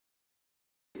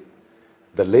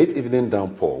The late evening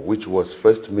downpour, which was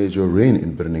first major rain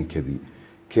in Kebbi,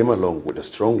 came along with a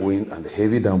strong wind and a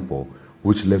heavy downpour,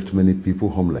 which left many people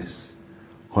homeless.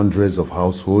 Hundreds of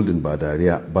households in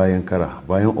Badaria, Bayankara,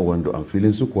 Bayan Owando and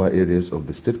Filin Sukwa areas of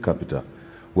the state capital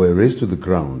were razed to the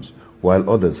ground, while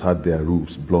others had their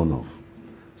roofs blown off.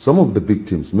 Some of the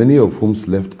victims, many of whom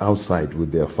slept outside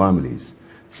with their families,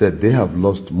 said they have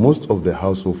lost most of their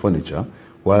household furniture,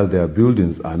 while their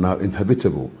buildings are now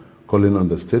inhabitable, calling on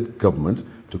the state government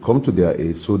to come to their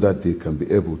aid so that they can be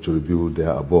able to rebuild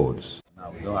their abodes.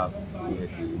 Now we don't have anywhere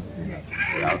to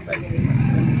stay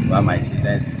outside. While my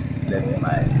children slept in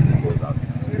my neighbor's house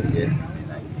yesterday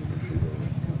night,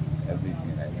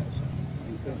 everything like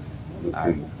that.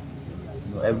 And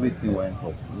everything went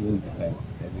up, even defense,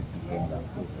 everything came down.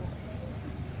 So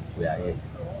we are here.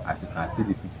 As you can see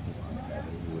the pictures.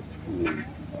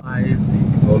 Why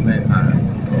the government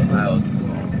and supply us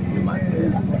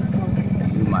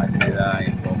new material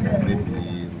in form of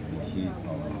maybe sheets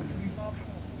or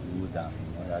wood and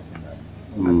other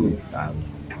things that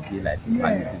can be like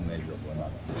palliative measure for now.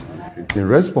 In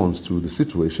response to the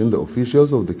situation, the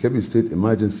officials of the Kebbi State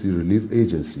Emergency Relief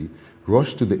Agency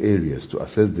rushed to the areas to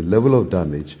assess the level of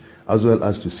damage as well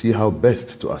as to see how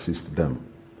best to assist them.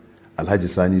 Alhaji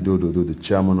Sani Dododo, the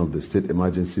chairman of the State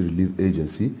Emergency Relief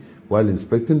Agency, while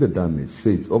inspecting the damage,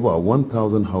 says over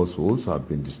 1,000 households have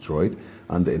been destroyed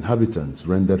and the inhabitants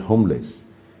rendered homeless.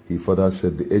 He further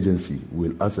said the agency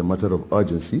will, as a matter of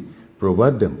urgency,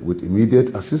 provide them with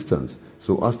immediate assistance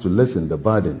so as to lessen the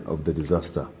burden of the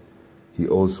disaster. He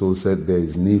also said there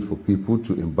is need for people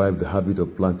to imbibe the habit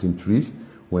of planting trees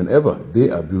whenever they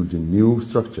are building new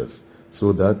structures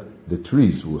so that the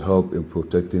trees will help in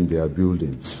protecting their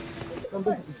buildings.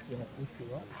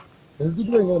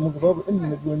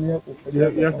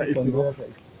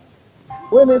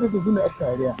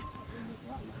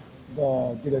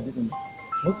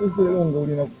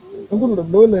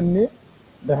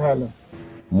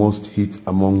 Most hit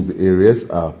among the areas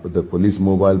are the police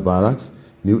mobile barracks,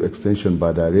 new extension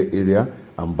Badare area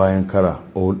and Bayankara,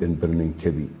 all in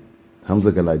Kebbi.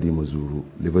 Hamza Galadi Mazuru,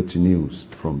 Liberty News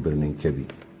from Kebbi.